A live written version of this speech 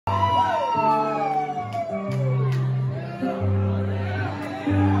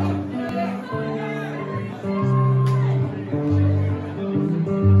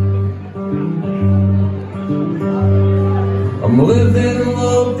I'm living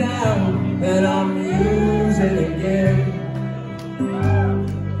low down and I'm losing again.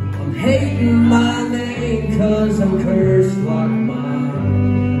 I'm hating my name 'cause I'm cursed like mine.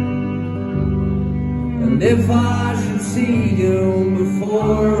 And if I should see you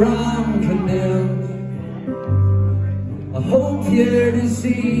before I'm condemned, I hope you're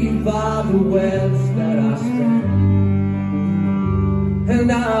deceived by the webs that I spin.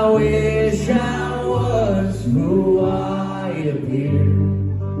 And I wish I was who I appear,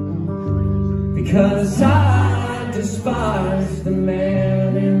 because I despise the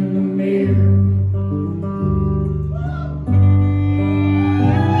man in the mirror.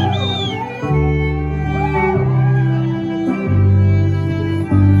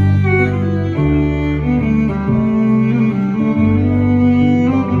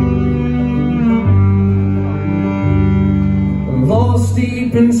 Lost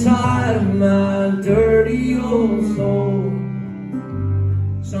deep inside of my dirty old soul,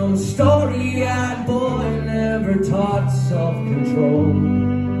 some story-eyed boy never taught self-control.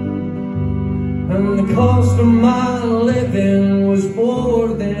 And the cost of my living was more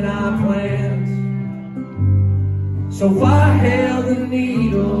than I planned. So I held the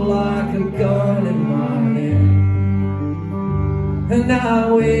needle like a gun in my hand. And I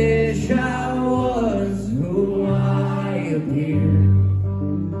wish I was who I appear,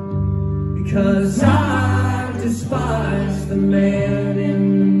 because I despise the man in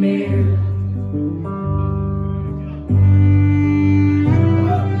the mirror.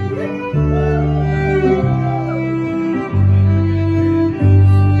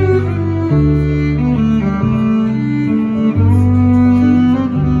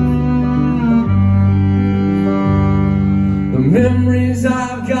 The memories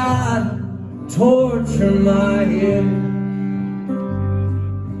I've got torture my head,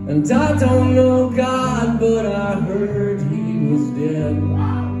 and I don't know God, but I heard He was dead.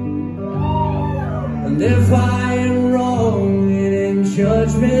 And if I am wrong and in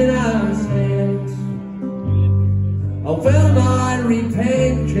judgment I stand, I will not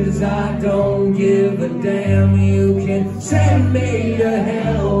repent, 'cause I don't give a damn. You can send me to hell.